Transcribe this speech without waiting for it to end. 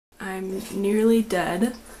I'm nearly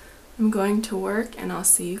dead. I'm going to work and I'll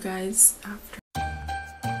see you guys after.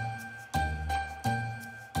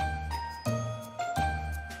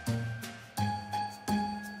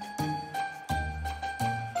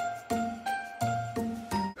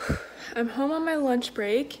 I'm home on my lunch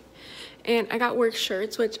break and I got work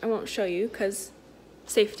shirts, which I won't show you because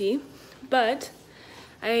safety, but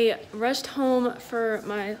I rushed home for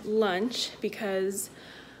my lunch because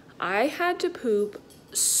I had to poop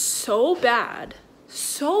so bad.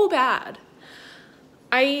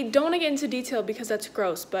 I don't want to get into detail because that's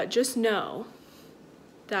gross, but just know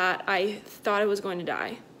that I thought I was going to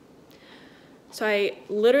die. So I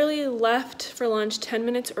literally left for lunch 10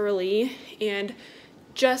 minutes early and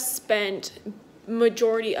just spent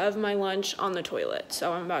majority of my lunch on the toilet.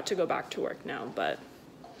 So I'm about to go back to work now, but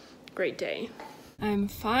great day. I'm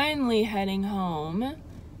finally heading home.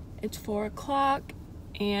 It's 4 o'clock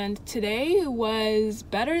and today was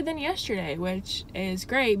better than yesterday, which is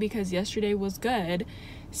great because yesterday was good.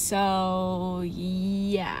 So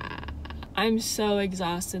yeah, I'm so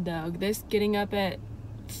exhausted though. This getting up at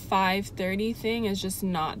 5:30 thing is just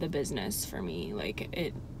not the business for me.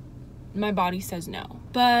 Like my body says no.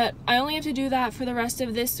 But I only have to do that for the rest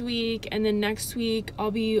of this week, and then next week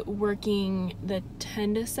I'll be working the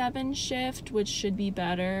 10 to 7 shift, which should be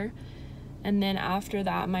better. And then after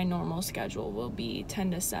that, my normal schedule will be 10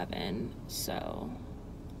 to 7. So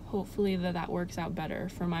hopefully that works out better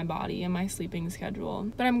for my body and my sleeping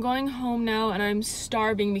schedule. But I'm going home now and I'm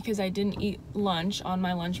starving because I didn't eat lunch on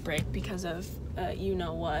my lunch break because of you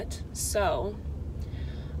know what. So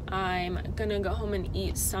I'm gonna go home and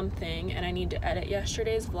eat something, and I need to edit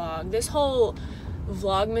yesterday's vlog. This whole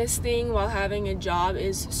vlogmas thing while having a job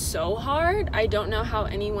is so hard. I don't know how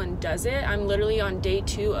anyone does it. I'm literally on day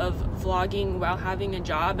 2 of vlogging while having a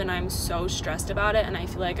job and I'm so stressed about it, and I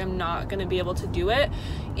feel like I'm not gonna be able to do it,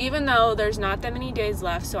 even though there's not that many days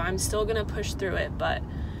left, so I'm still gonna push through it, but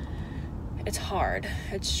it's hard,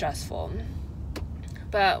 it's stressful.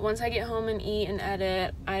 But once I get home and eat and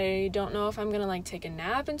edit, I don't know if I'm gonna like take a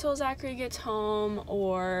nap until Zachary gets home,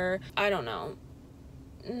 or I don't know.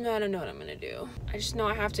 I don't know what I'm gonna do. I just know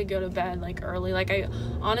I have to go to bed like early. Like I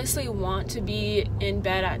honestly want to be in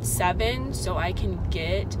bed at 7 so I can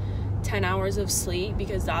get 10 hours of sleep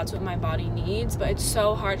because that's what my body needs. But it's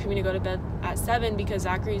so hard for me to go to bed at 7 because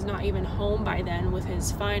Zachary's not even home by then with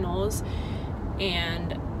his finals,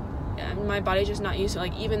 and my body's just not used to,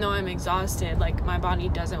 like, even though I'm exhausted, like my body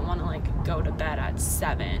doesn't want to like go to bed at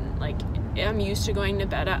 7. Like I'm used to going to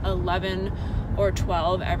bed at 11 or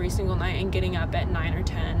 12 every single night and getting up at 9 or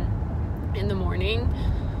 10 in the morning.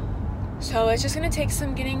 So it's just gonna take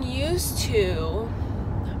some getting used to.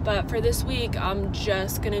 But for this week, I'm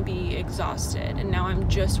just gonna be exhausted, and now I'm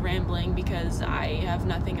just rambling because I have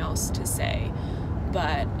nothing else to say.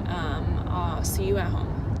 But I'll see you at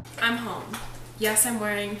home. I'm home. Yes, I'm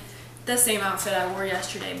wearing the same outfit I wore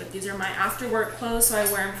yesterday, but these are my after work clothes, so I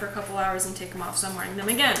wear them for a couple hours and take them off, so I'm wearing them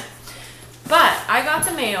again. But I got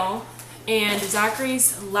the mail, and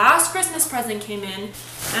Zachary's last Christmas present came in,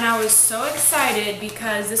 and I was so excited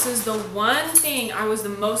because this is the one thing I was the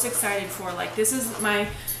most excited for. Like, this is my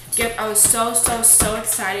gift I was so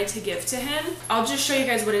excited to give to him. I'll just show you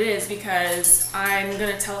guys what it is because I'm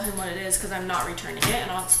gonna tell him what it is because I'm not returning it, and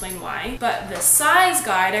I'll explain why. But the size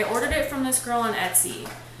guide, I ordered it from this girl on Etsy,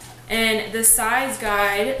 and the size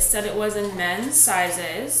guide said it was in men's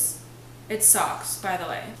sizes. It's socks, by the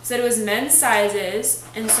way. It said it was men's sizes,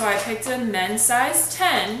 and so I picked a men's size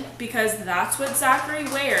 10 because that's what Zachary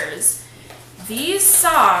wears. These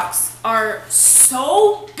socks are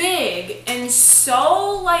so big and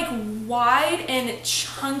so like wide and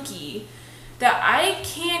chunky that I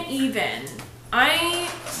can't even. I'm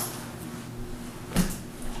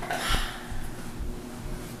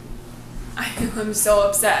so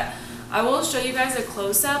upset. I will show you guys a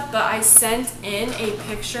close-up, but I sent in a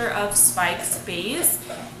picture of Spike's base,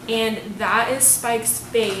 and that is Spike's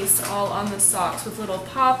base all on the socks with little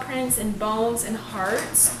paw prints and bones and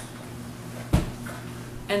hearts,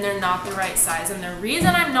 and they're not the right size. And the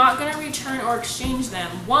reason I'm not going to return or exchange them,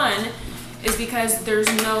 one, is because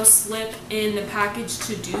there's no slip in the package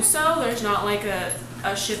to do so. There's not like a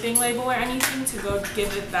shipping label or anything to go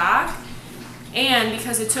give it back. And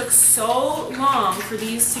because it took so long for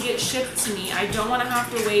these to get shipped to me, I don't want to have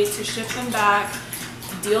to wait to ship them back,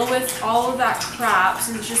 deal with all of that crap,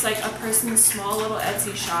 since it's just like a person's small little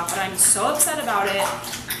Etsy shop. But I'm so upset about it,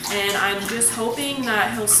 and I'm just hoping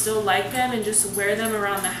that he'll still like them and just wear them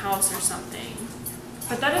around the house or something.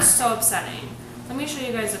 But that is so upsetting. Let me show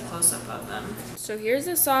you guys a close-up of them. So here's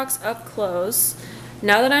the socks up close.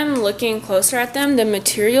 Now that I'm looking closer at them, the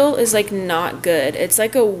material is like not good. It's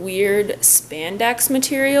like a weird spandex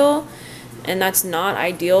material, and that's not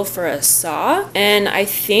ideal for a sock. And I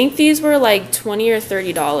think these were like $20 or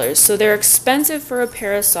 $30. So they're expensive for a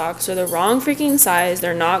pair of socks. They're the wrong freaking size.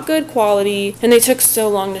 They're not good quality, and they took so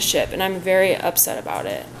long to ship, and I'm very upset about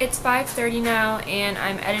it. It's 5:30 now, and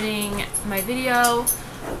I'm editing my video.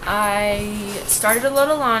 I started a load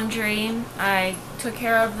of laundry. I took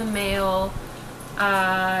care of the mail.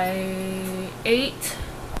 I ate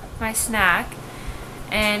my snack,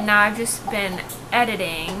 and now I've just been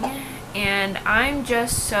editing, and I'm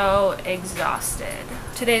just so exhausted.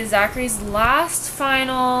 Today is Zachary's last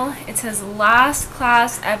final. It's his last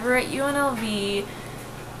class ever at UNLV.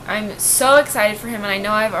 I'm so excited for him, and I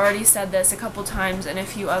know I've already said this a couple times in a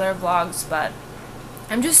few other vlogs, but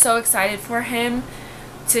I'm just so excited for him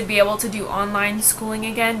to be able to do online schooling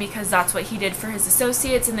again, because that's what he did for his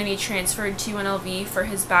associates, and then he transferred to UNLV for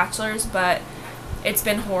his bachelor's, but it's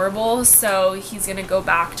been horrible, so he's gonna go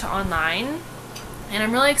back to online. And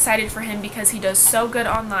I'm really excited for him because he does so good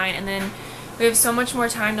online, and then we have so much more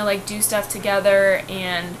time to like do stuff together,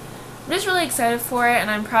 and I'm just really excited for it, and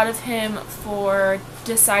I'm proud of him for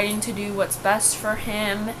deciding to do what's best for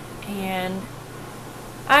him, and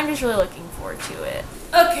I'm just really looking forward to it.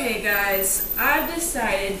 Okay guys, I've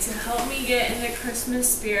decided to help me get in the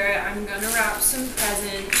Christmas spirit. I'm gonna wrap some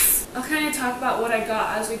presents. I'll kind of talk about what I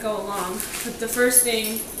got as we go along, but the first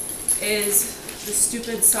thing is the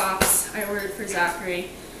stupid socks I ordered for Zachary.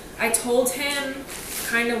 I told him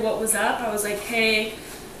kind of what was up. I was like, hey,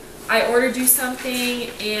 I ordered you something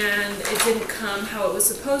and it didn't come how it was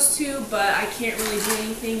supposed to, but I can't really do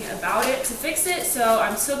anything about it to fix it, so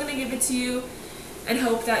I'm still gonna give it to you and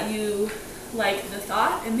hope that you like the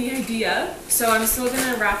thought and the idea. So I'm still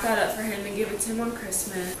gonna wrap that up for him and give it to him on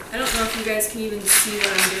Christmas. I don't know if you guys can even see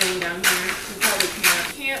what I'm doing down here. You probably can't.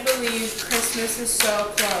 I can't believe Christmas is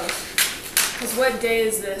so close. Because what day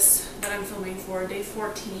is this that I'm filming for? Day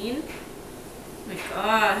 14? My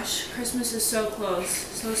gosh, Christmas is so close,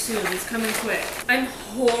 so soon. It's coming quick. I'm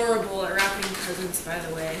horrible at wrapping presents, by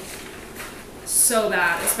the way. So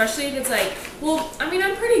bad, especially if it's like, well, I mean,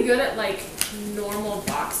 I'm pretty good at like normal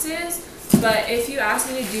boxes, but if you ask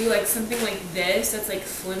me to do like something like this that's like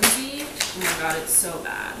flimsy, oh my god, it's so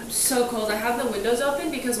bad. I'm so cold. I have the windows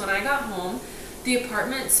open because when I got home, the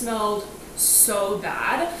apartment smelled so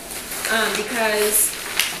bad because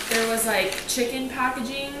there was like chicken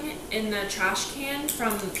packaging in the trash can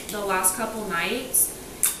from the last couple nights,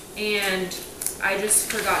 and I just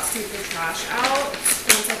forgot to take the trash out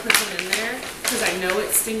once I put them in there because I know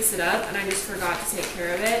it stinks it up, and I just forgot to take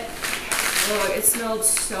care of it. Oh, it smelled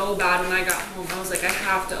so bad when I got home. I was like, I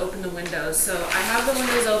have to open the windows. So I have the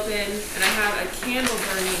windows open, and I have a candle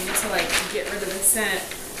burning to like get rid of the scent,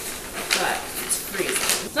 but it's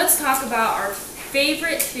freezing. Let's talk about our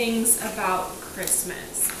favorite things about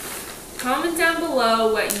Christmas. Comment down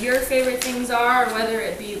below what your favorite things are, whether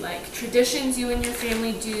it be like traditions you and your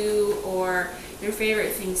family do, or your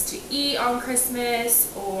favorite things to eat on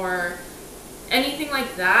Christmas, or anything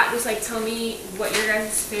like that. Just like tell me what your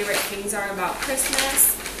guys' favorite things are about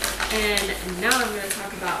Christmas. And now I'm going to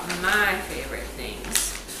talk about my favorite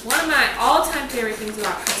things. One of my all-time favorite things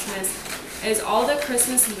about Christmas is all the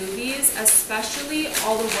Christmas movies, especially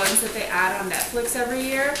all the ones that they add on Netflix every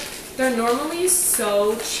year. They're normally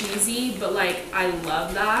so cheesy, but like I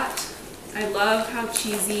love that. I love how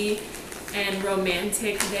cheesy and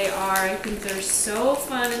romantic they are. I think they're so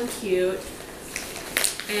fun and cute.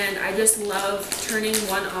 And I just love turning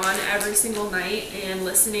one on every single night and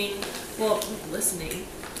listening.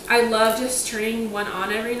 I love just turning one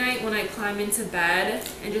on every night when I climb into bed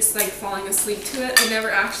and just like falling asleep to it. I never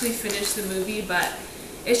actually finish the movie, but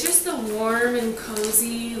it's just the warm and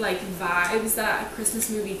cozy like vibes that a Christmas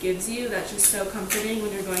movie gives you that's just so comforting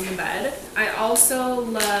when you're going to bed. I also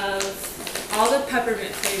love all the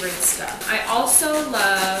peppermint flavored stuff. I also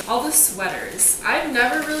love all the sweaters. I've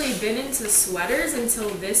never really been into sweaters until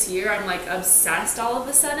this year. I'm like obsessed all of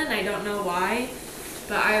a sudden. I don't know why,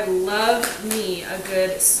 but I love me a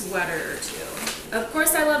good sweater or two. Of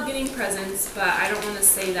course I love getting presents, but I don't want to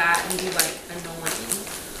say that and be like annoying.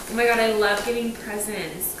 Oh my god, I love getting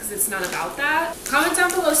presents because it's not about that. Comment down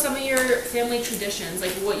below some of your family traditions,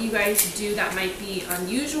 like what you guys do that might be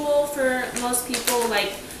unusual for most people.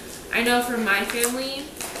 Like, I know for my family,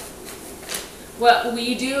 what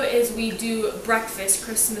we do is we do breakfast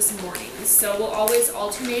Christmas mornings. So we'll always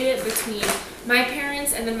alternate it between my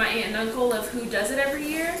parents and then my aunt and uncle of who does it every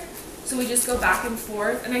year. So we just go back and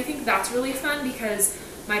forth, and I think that's really fun because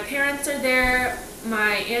my parents are there,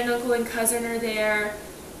 my aunt, uncle, and cousin are there,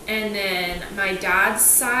 and then my dad's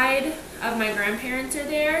side of my grandparents are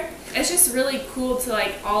there. It's just really cool to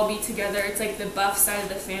like all be together. It's like the Buff side of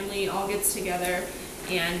the family all gets together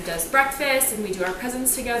and does breakfast, and we do our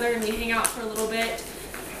presents together and we hang out for a little bit,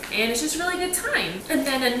 and it's just a really good time. And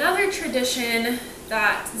then another tradition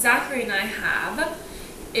that Zachary and I have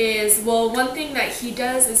is, well, one thing that he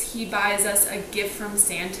does is he buys us a gift from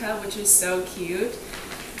Santa, which is so cute.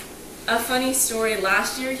 A funny story,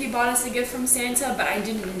 last year he bought us a gift from Santa, but I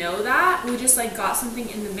didn't know that. We just like got something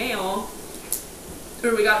in the mail,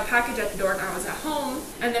 or we got a package at the door and I was at home,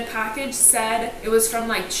 and the package said it was from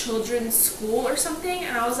like children's school or something,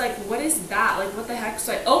 and I was like, what is that? Like, what the heck?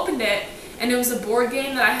 So I opened it, and it was a board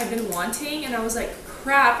game that I had been wanting, and I was like,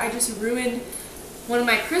 crap, I just ruined one of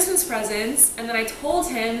my Christmas presents. And then I told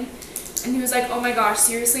him, and he was like, oh my gosh,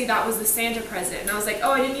 seriously, that was the Santa present. And I was like,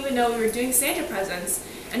 oh, I didn't even know we were doing Santa presents.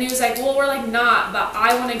 And he was like, well, we're like not, but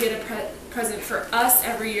I want to get a present for us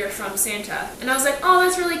every year from Santa. And I was like, oh,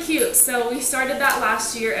 that's really cute. So we started that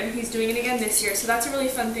last year, and he's doing it again this year. So that's a really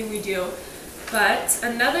fun thing we do. But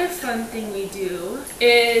another fun thing we do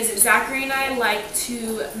is Zachary and I like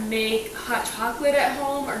to make hot chocolate at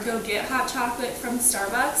home, or go get hot chocolate from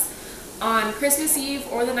Starbucks on Christmas Eve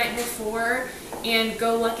or the night before, and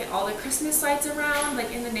go look at all the Christmas lights around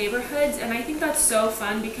like in the neighborhoods. And I think that's so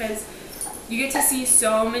fun because you get to see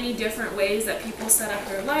so many different ways that people set up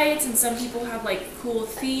their lights, and some people have like cool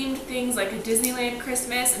themed things like a Disneyland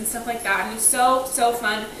Christmas and stuff like that, and it's so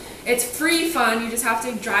fun. It's free fun, you just have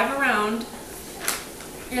to drive around,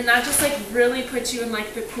 and that just like really puts you in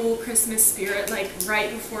like the cool Christmas spirit like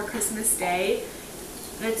right before Christmas Day.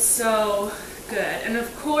 It's so good. And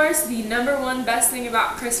of course, the #1 best thing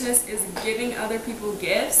about Christmas is giving other people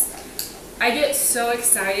gifts. I get so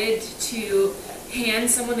excited to hand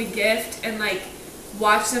someone a gift and like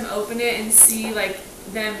watch them open it and see like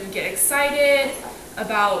them get excited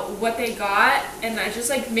about what they got, and that just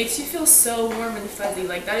like makes you feel so warm and fuzzy.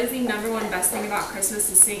 Like, that is the #1 best thing about Christmas,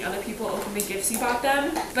 is seeing other people open the gifts you bought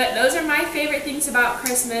them. But those are my favorite things about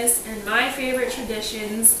Christmas and my favorite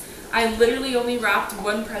traditions. I literally only wrapped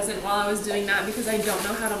one present while I was doing that because I don't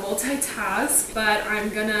know how to multitask, but I'm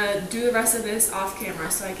gonna do the rest of this off camera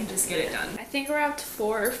so I can just get it done. I think I wrapped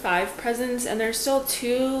 4 or 5 presents, and there's still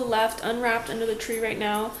 2 left unwrapped under the tree right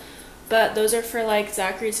now, but those are for like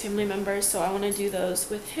Zachary's family members, so I want to do those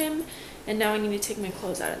with him. And now I need to take my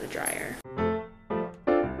clothes out of the dryer.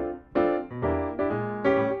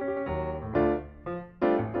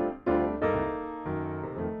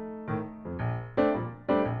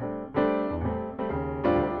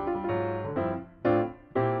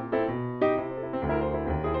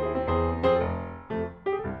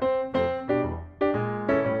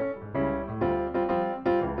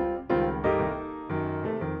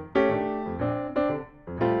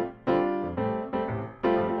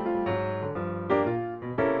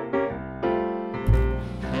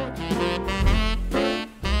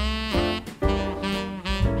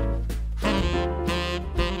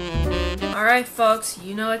 Alright folks,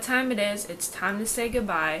 you know what time it is. It's time to say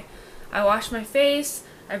goodbye. I washed my face,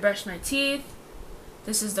 I brushed my teeth.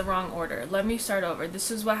 This is the wrong order. Let me start over.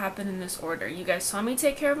 This is what happened in this order. You guys saw me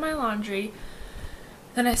take care of my laundry.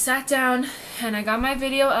 Then I sat down and I got my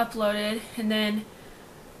video uploaded, and then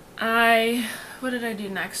what did I do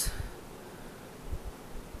next?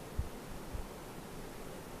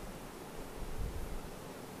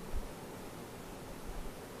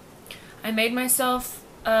 I made myself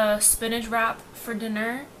a spinach wrap for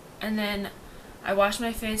dinner, and then I washed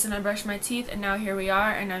my face and I brushed my teeth, and now here we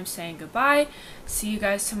are, and I'm saying goodbye. See you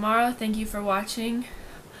guys tomorrow. Thank you for watching.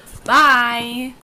 Bye!